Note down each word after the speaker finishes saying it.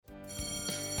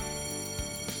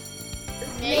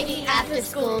Making after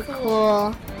school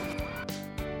cool.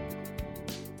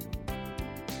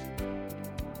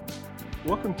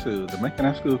 Welcome to the Making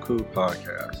After School Cool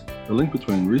podcast, the link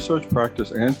between research, practice,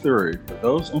 and theory for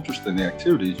those interested in the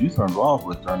activities youth are involved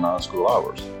with during non-school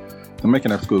hours. The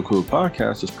Making After School Cool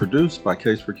podcast is produced by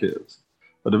Case for Kids,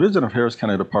 a division of Harris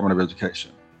County Department of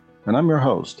Education, and I'm your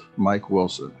host, Mike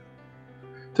Wilson.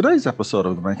 Today's episode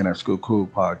of the Making After School Cool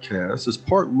podcast is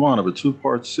part one of a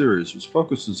two-part series which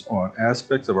focuses on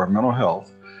aspects of our mental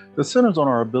health that centers on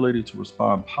our ability to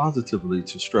respond positively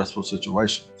to stressful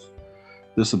situations.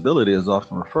 This ability is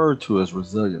often referred to as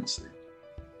resiliency.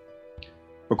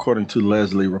 According to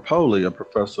Leslie Rapoli, a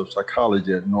professor of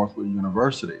psychology at Northwood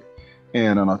University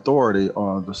and an authority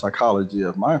on the psychology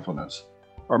of mindfulness,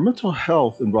 our mental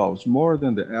health involves more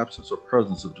than the absence or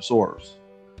presence of disorders.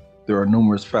 There are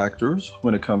numerous factors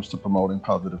when it comes to promoting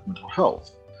positive mental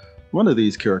health. One of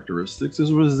these characteristics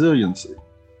is resiliency.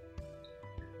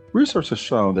 Research has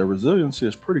shown that resiliency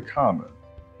is pretty common,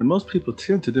 and most people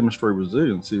tend to demonstrate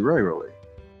resiliency regularly.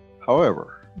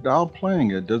 However,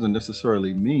 downplaying it doesn't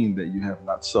necessarily mean that you have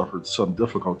not suffered some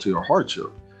difficulty or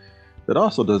hardship. It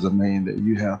also doesn't mean that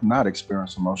you have not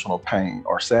experienced emotional pain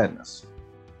or sadness.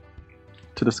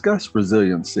 To discuss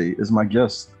resiliency is my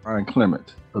guest, Brian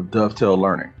Clement of Dovetail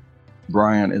Learning.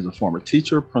 Brian is a former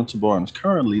teacher, principal, and is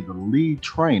currently the lead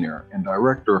trainer and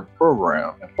director of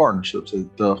program and partnerships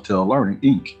at Dovetail Learning,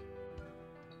 Inc.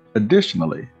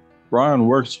 Additionally, Brian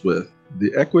works with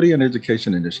the Equity and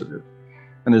Education Initiative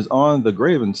and is on the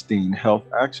Gravenstein Health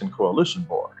Action Coalition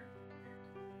Board.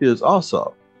 He is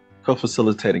also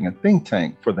co-facilitating a think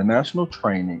tank for the National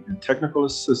Training and Technical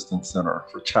Assistance Center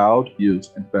for Child,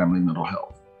 Youth, and Family Mental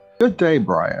Health. Good day,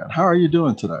 Brian. How are you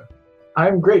doing today?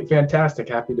 I'm great, fantastic.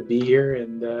 Happy to be here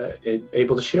and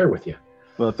able to share with you.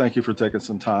 Well, thank you for taking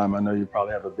some time. I know you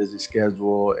probably have a busy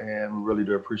schedule, and we really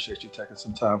do appreciate you taking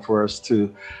some time for us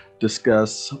to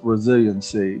discuss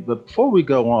resiliency. But before we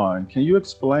go on, can you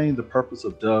explain the purpose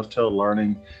of Dovetail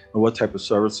Learning and what type of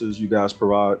services you guys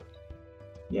provide?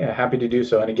 Yeah, happy to do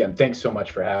so. And again, thanks so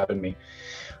much for having me.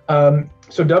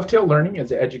 So Dovetail Learning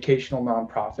is an educational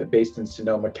nonprofit based in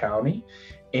Sonoma County,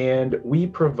 and we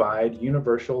provide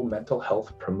universal mental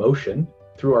health promotion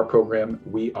through our program,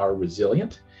 We Are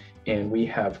Resilient. And we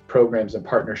have programs and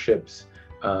partnerships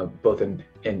both in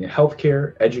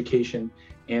healthcare, education,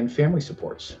 and family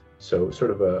supports. So sort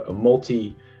of a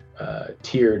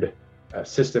multi-tiered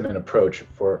system and approach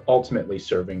for ultimately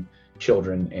serving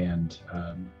children and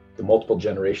the multiple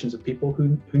generations of people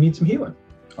who need some healing.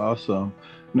 Awesome.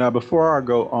 Now, before I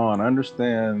go on, I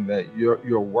understand that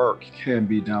your work can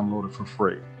be downloaded for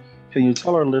free. Can you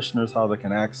tell our listeners how they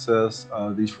can access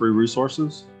these free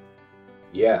resources?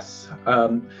 Yes.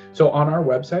 So on our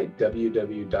website,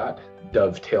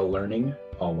 www.dovetaillearning,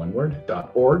 all one word,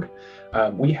 .org,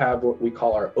 we have what we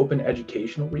call our open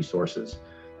educational resources.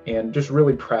 And just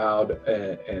really proud,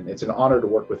 and it's an honor to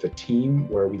work with a team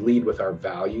where we lead with our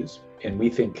values. And we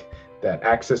think that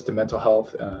access to mental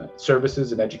health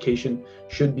services and education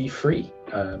should be free.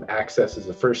 Access is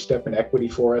the first step in equity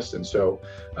for us. And so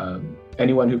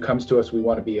anyone who comes to us, we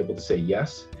want to be able to say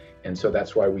yes. And so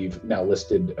that's why we've now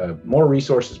listed more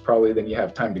resources probably than you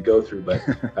have time to go through. But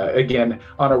again,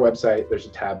 on our website, there's a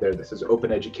tab there that says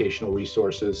open educational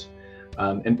resources.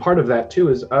 And part of that too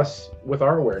is us with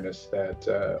our awareness that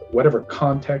whatever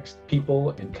context,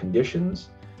 people, and conditions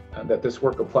that this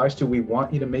work applies to, we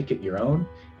want you to make it your own.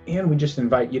 And we just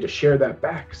invite you to share that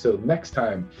back. So next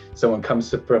time someone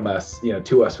comes from us,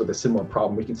 to us with a similar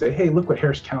problem, we can say, hey, look what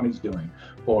Harris County's doing,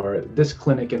 or this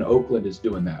clinic in Oakland is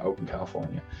doing that, Oakland,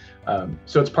 California.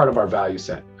 So it's part of our value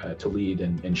set to lead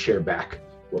and share back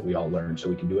what we all learned so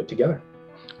we can do it together.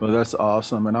 Well, that's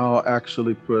awesome. And I'll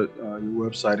actually put your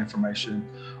website information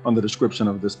on the description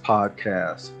of this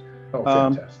podcast. Oh,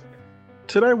 fantastic.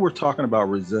 Today, we're talking about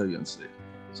resiliency.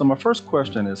 So my first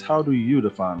question is, how do you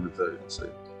define resiliency?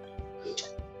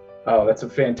 Oh, that's a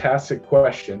fantastic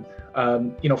question.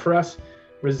 For us,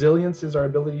 resilience is our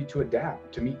ability to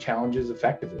adapt, to meet challenges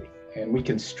effectively. And we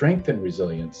can strengthen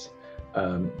resilience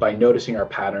by noticing our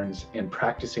patterns and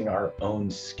practicing our own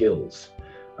skills.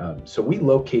 So we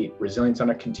locate resilience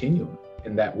on a continuum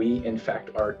in that we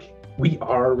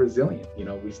are resilient.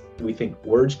 We think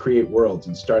words create worlds,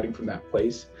 and starting from that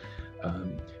place,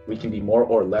 we can be more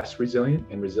or less resilient,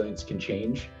 and resilience can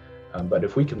change. But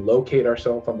if we can locate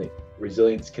ourselves on the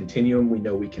resilience continuum, we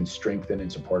know we can strengthen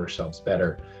and support ourselves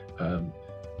better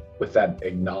with that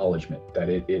acknowledgement that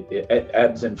it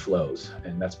ebbs and flows,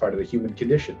 and that's part of the human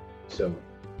condition. So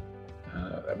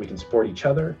we can support each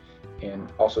other and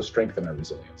also strengthen our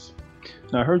resilience.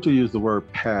 Now, I heard you use the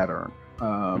word pattern.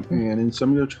 And in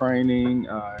some of your training,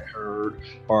 I heard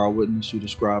or I witnessed you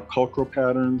describe cultural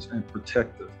patterns and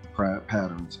protective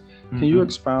patterns. Can you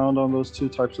expound on those two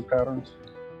types of patterns?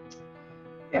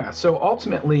 Yeah, so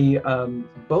ultimately,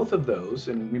 both of those,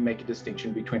 and we make a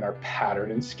distinction between our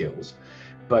pattern and skills,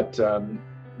 but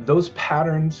those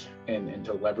patterns, and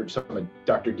to leverage some of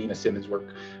Dr. Dina Simmons'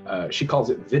 work, she calls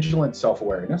it vigilant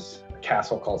self-awareness.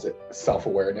 Castle calls it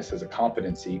self-awareness as a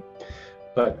competency.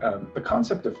 But the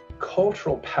concept of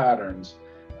cultural patterns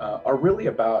are really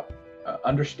about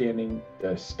understanding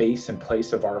the space and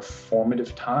place of our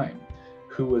formative time.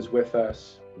 Who was with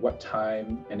us, what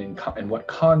time, and in what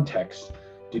context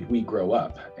did we grow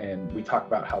up? And we talk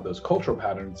about how those cultural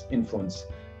patterns influence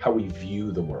how we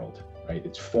view the world, right?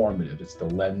 It's formative. It's the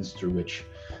lens through which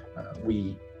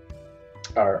we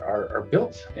are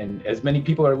built. And as many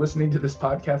people are listening to this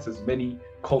podcast, as many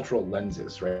cultural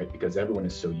lenses, right? Because everyone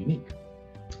is so unique.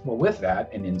 Well, with that,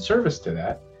 and in service to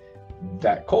that,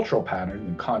 that cultural pattern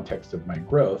and context of my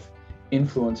growth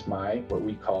influence my, what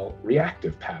we call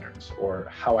reactive patterns, or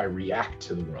how I react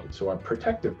to the world. So our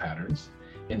protective patterns,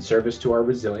 in service to our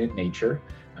resilient nature,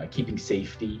 keeping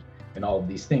safety and all of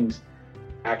these things,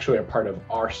 actually are part of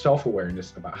our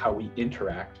self-awareness about how we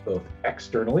interact both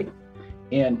externally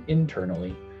and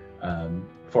internally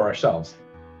for ourselves.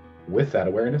 With that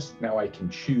awareness, now I can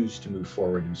choose to move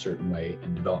forward in a certain way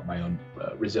and develop my own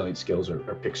resilient skills or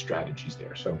pick strategies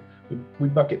there. So we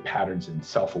bucket patterns in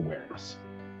self-awareness.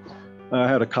 I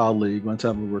had a colleague one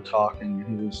time we were talking,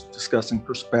 and he was discussing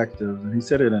perspectives, and he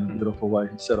said it in a beautiful way.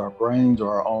 He said, our brains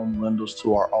are our own windows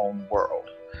to our own world.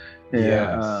 And,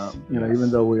 Yes. Even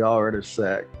though we all are at a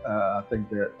sec, I think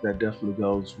that definitely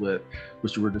goes with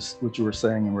what you were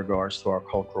saying in regards to our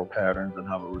cultural patterns and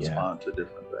how we respond to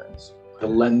different things. The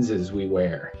lenses we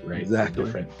wear, right? Exactly. The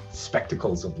different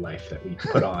spectacles of life that we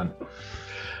put on.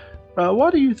 Why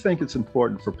do you think it's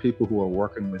important for people who are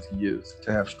working with youth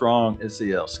to have strong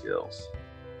SEL skills?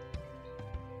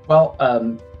 Well,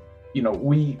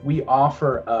 we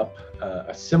offer up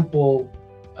a simple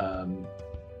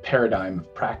paradigm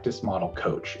of practice model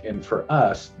coach. And for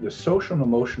us, the social and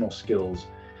emotional skills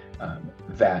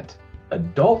that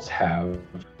adults have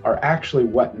are actually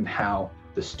what and how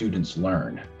the students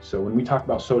learn. So when we talk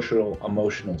about social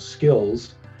emotional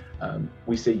skills,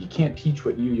 we say you can't teach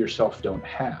what you yourself don't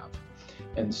have.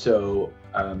 And so,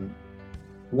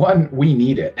 one, we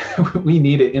need it. We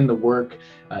need it in the work,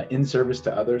 in service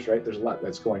to others, right? There's a lot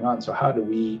that's going on. So how do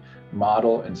we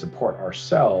model and support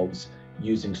ourselves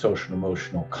using social and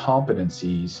emotional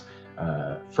competencies,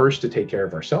 first to take care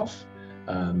of ourselves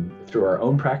through our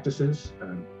own practices,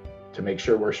 to make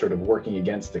sure we're sort of working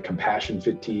against the compassion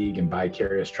fatigue and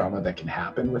vicarious trauma that can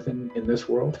happen in this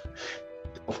world,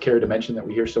 healthcare dimension that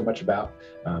we hear so much about.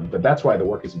 But that's why the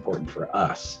work is important for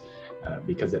us,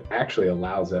 because it actually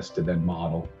allows us to then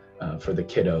model for the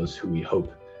kiddos who we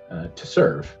hope to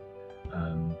serve.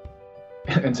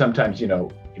 And sometimes,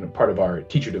 part of our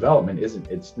teacher development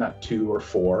it's not 2 or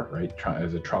 4, right?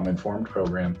 As a trauma-informed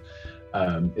program,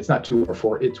 it's not 2 or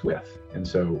 4, it's with. And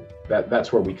so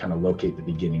that's where we kind of locate the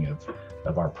beginning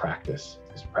of our practice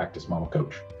as practice model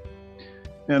coach.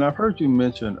 And I've heard you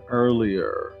mention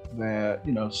earlier that,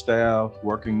 staff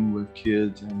working with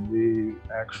kids, and we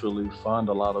actually fund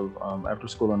a lot of after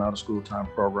school and out of school time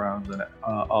programs, and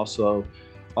also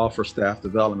offer staff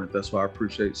development. That's why I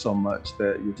appreciate so much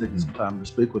that you're taking some time to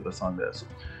speak with us on this.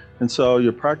 And so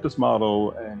your practice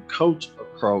model and coach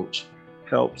approach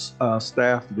helps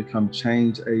staff to become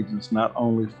change agents, not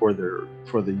only for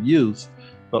the youth,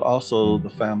 but also the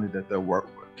family that they work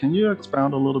with. Can you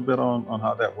expound a little bit on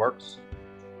how that works?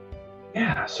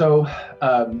 Yeah, so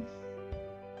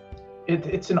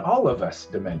it's an all of us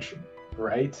dimension,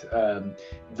 right?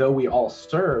 Though we all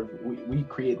serve, we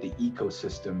create the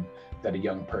ecosystem that a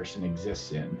young person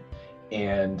exists in.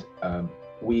 And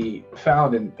we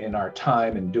found in our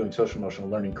time in doing social emotional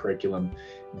learning curriculum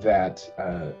that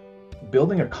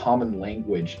building a common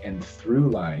language and through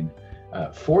line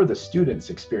for the students'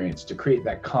 experience to create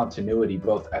that continuity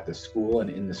both at the school and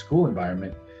in the school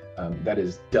environment that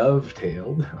is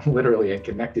dovetailed literally and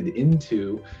connected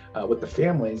into what the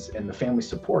families and the family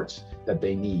supports that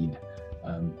they need.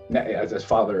 As a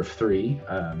father of 3,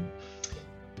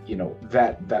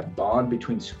 that bond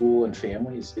between school and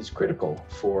family is critical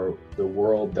for the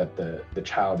world that the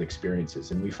child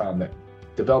experiences. And we found that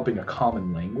developing a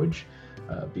common language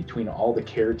between all the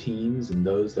care teams and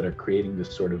those that are creating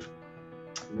this sort of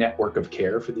network of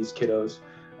care for these kiddos,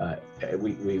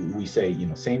 we say,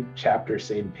 same chapter,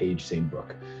 same page, same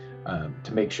book,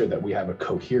 to make sure that we have a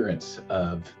coherence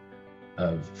of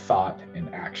thought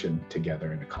and action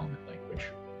together in a common language.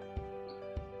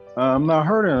 Now, I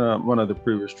heard in one of the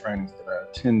previous trainings that I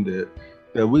attended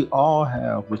that we all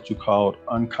have what you called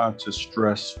unconscious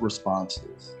stress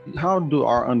responses. How do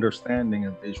our understanding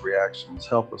of these reactions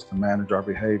help us to manage our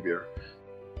behavior?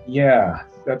 Yeah,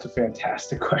 that's a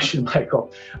fantastic question,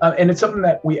 Michael. And it's something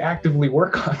that we actively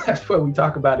work on. That's why we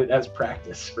talk about it as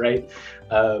practice, right?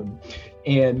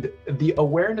 And the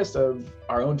awareness of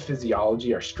our own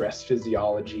physiology, our stress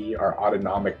physiology, our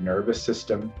autonomic nervous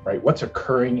system, right? What's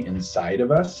occurring inside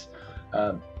of us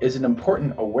is an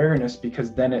important awareness,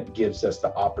 because then it gives us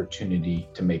the opportunity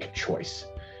to make a choice.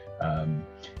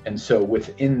 And so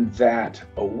within that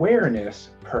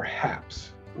awareness, perhaps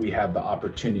we have the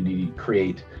opportunity to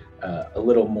create a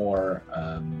little more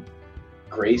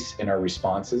grace in our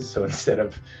responses. So instead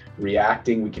of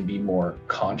reacting, we can be more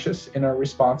conscious in our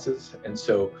responses. And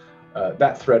so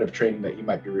that thread of training that you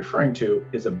might be referring to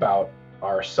is about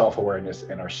our self-awareness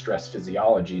and our stress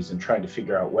physiologies, and trying to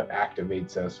figure out what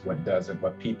activates us, what doesn't,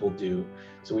 what people do.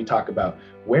 So we talk about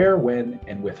where, when,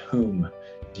 and with whom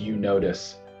do you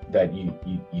notice that you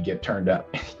get turned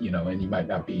up, and you might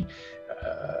not be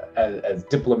as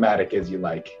diplomatic as you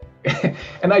like.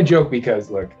 And I joke because,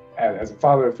 look, as a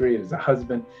father of three, as a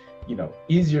husband,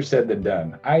 easier said than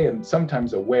done. I am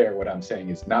sometimes aware what I'm saying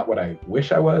is not what I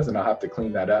wish I was, and I'll have to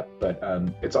clean that up. But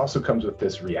it also comes with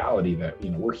this reality that,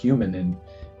 we're human,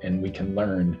 and we can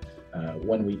learn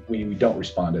when we don't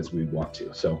respond as we want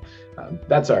to. So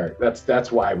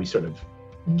that's why we sort of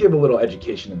give a little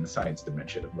education in the science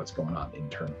dimension of what's going on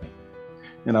internally.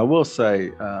 And I will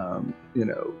say,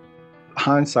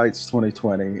 hindsight's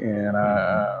 2020,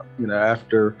 and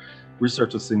after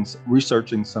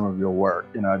researching some of your work,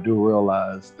 I do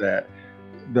realize that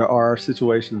there are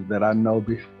situations that I know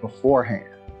beforehand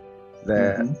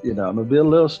that I'm gonna be a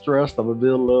little stressed, I'm gonna be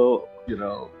a little,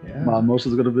 my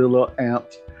emotions are gonna be a little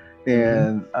amped,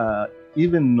 and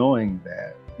even knowing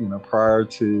that, prior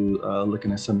to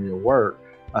looking at some of your work,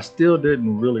 I still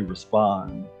didn't really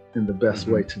respond in the best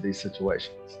way to these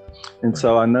situations. And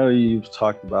so I know you've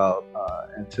talked about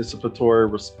anticipatory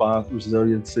response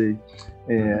resiliency,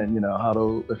 and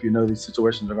if these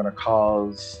situations are going to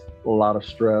cause a lot of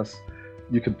stress,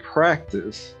 you can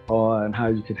practice on how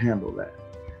you can handle that.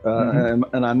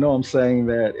 And I know I'm saying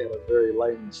that in a very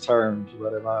layman's terms,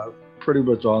 but am I pretty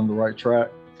much on the right track?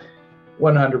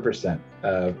 100%.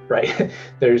 Right.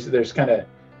 There's kind of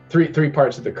three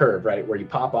parts of the curve, right? Where you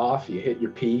pop off, you hit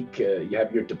your peak, you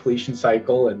have your depletion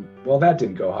cycle, and well, that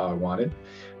didn't go how I wanted.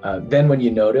 Then when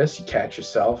you notice, you catch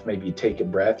yourself, maybe you take a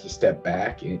breath, you step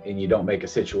back, and you don't make a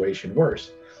situation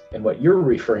worse. And what you're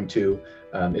referring to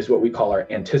is what we call our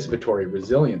anticipatory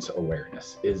resilience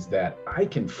awareness, is that I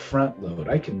can front load,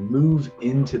 I can move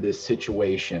into this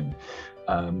situation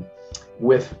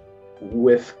with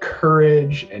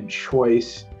courage and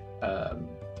choice,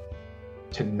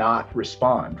 to not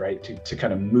respond, right? To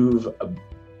kind of move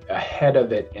ahead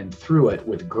of it and through it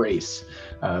with grace.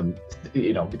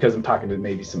 Because I'm talking to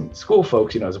maybe some school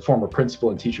folks, as a former principal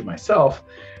and teacher myself,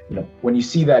 when you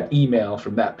see that email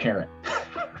from that parent,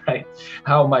 right?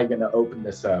 How am I going to open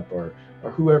this up, or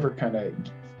whoever kind of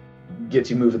gets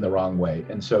you moving the wrong way?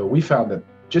 And so we found that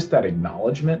just that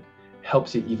acknowledgement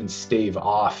helps you even stave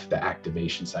off the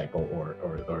activation cycle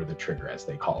or the trigger, as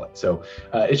they call it. So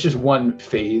it's just one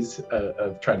phase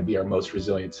of trying to be our most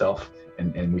resilient self.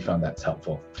 And we found that's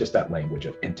helpful, just that language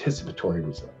of anticipatory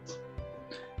resilience.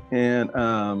 And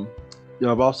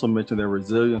I've also mentioned that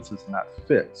resilience is not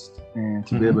fixed, and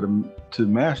to be able to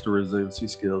master resiliency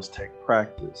skills take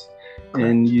practice. Correct.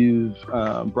 And you've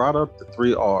brought up the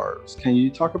 3 R's. Can you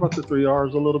talk about the 3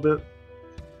 R's a little bit?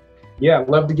 Yeah, I'd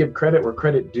love to give credit where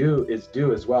credit is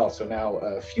due as well. So now,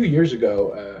 a few years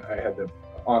ago, I had the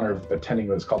honor of attending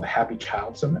what was called the Happy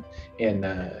Child Summit, and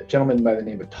a gentleman by the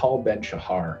name of Tal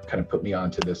Ben-Shahar kind of put me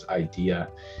onto this idea.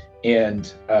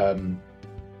 And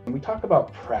when we talk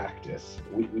about practice,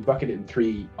 we bucket it in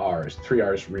 3 R's. 3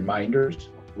 R's: reminders,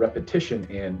 repetition,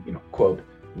 and quote,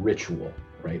 ritual.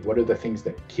 Right? What are the things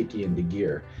that kick you into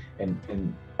gear?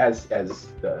 And as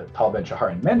Tal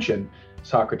Ben-Shahar mentioned,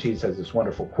 Socrates has this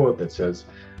wonderful quote that says,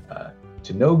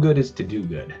 to know good is to do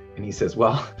good. And he says,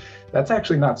 well, that's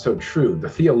actually not so true. The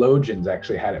theologians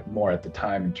actually had it more at the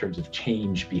time in terms of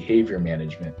change behavior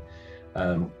management.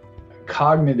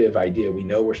 Cognitive idea, we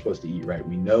know we're supposed to eat right.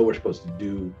 We know we're supposed to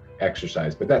do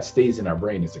exercise, but that stays in our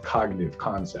brain. It's a cognitive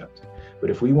concept. But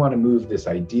if we want to move this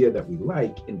idea that we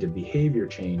like into behavior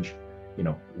change,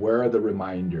 where are the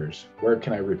reminders? Where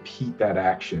can I repeat that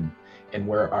action? And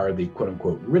where are the quote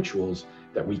unquote rituals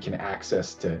that we can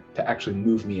access to actually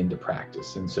move me into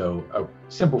practice? And so a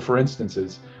simple, for instance,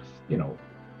 is,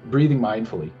 breathing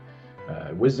mindfully.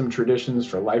 wisdom traditions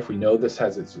for life. We know this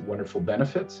has its wonderful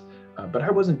benefits, but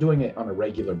I wasn't doing it on a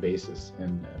regular basis.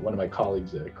 And one of my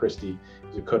colleagues, Christy,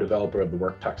 who's a co-developer of the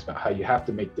work, talks about how you have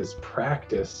to make this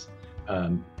practice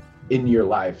in your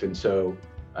life. And so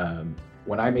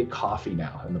when I make coffee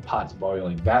now and the pot's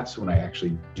boiling, that's when I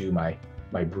actually do my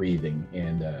breathing.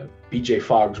 And BJ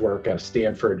Fogg's work at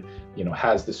Stanford,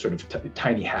 has this sort of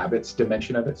tiny habits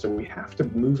dimension of it. So we have to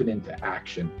move it into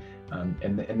action.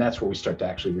 And that's where we start to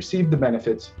actually receive the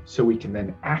benefits so we can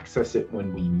then access it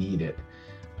when we need it.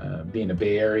 Being a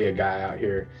Bay Area guy out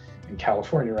here in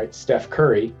California, right? Steph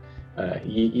Curry,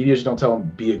 you just don't tell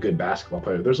him be a good basketball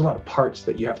player. There's a lot of parts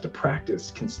that you have to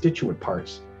practice, constituent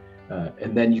parts,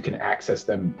 and then you can access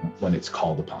them when it's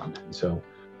called upon. And so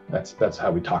that's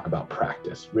how we talk about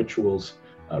practice: rituals,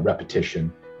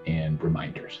 repetition, and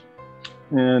reminders.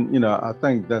 And I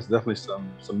think that's definitely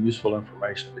some useful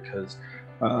information because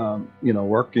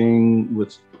working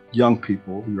with young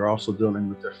people, you're also dealing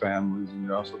with their families, and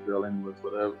you're also dealing with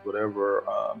whatever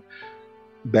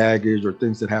baggage or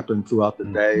things that happen throughout the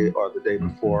day or the day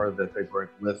before that they bring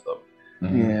with them.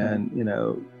 And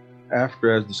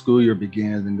after, as the school year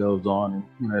begins and goes on,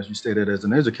 and as you stated, as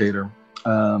an educator,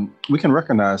 we can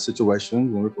recognize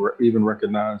situations, and we can even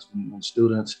recognize when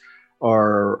students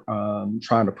are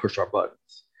trying to push our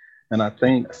buttons. And I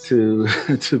think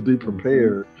to be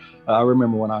prepared, I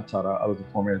remember when I taught, I was a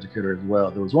former educator as well.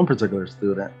 There was one particular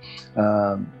student,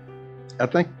 I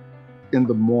think in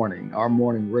the morning, our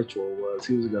morning ritual was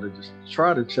he was going to just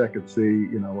try to check and see,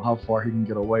 how far he can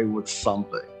get away with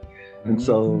something. And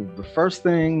so the first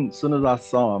thing, as soon as I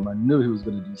saw him, I knew he was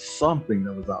going to do something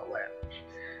that was outlandish.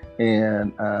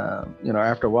 And,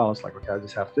 after a while, it's like, okay, I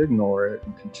just have to ignore it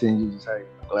and continue to say,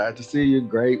 glad to see you,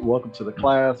 great, welcome to the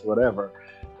class, whatever.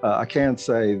 I can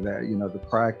say that, the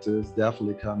practice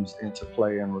definitely comes into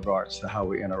play in regards to how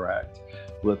we interact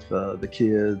with the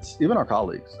kids, even our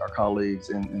colleagues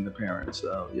and the parents.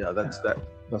 So yeah,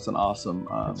 that's an awesome.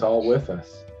 It's all with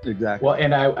us. Exactly. Well,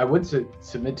 and I would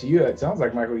submit to you, it sounds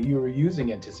like, Michael, you were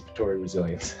using anticipatory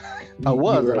resilience. I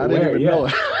was, and I didn't even know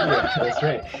it. Yeah, that's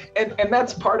right. And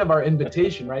that's part of our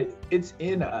invitation, right? It's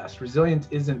in us. Resilience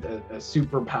isn't a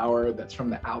superpower that's from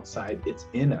the outside. It's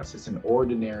in us. It's an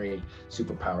ordinary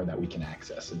superpower that we can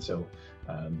access. And so,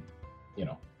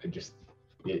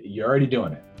 you're already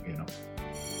doing it,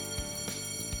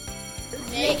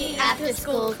 Making after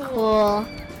school cool.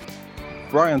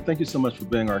 Brian, thank you so much for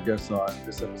being our guest on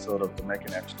this episode of the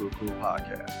Making After School Cool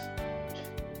podcast.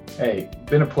 Hey,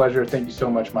 been a pleasure. Thank you so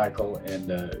much, Michael,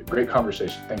 and great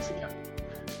conversation. Thanks again.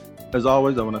 As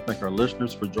always, I want to thank our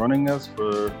listeners for joining us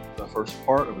for the first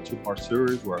part of a two-part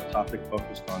series where our topic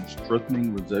focused on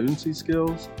strengthening resiliency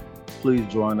skills. Please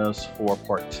join us for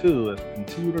part 2 as we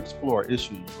continue to explore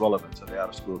issues relevant to the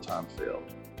out-of-school time field.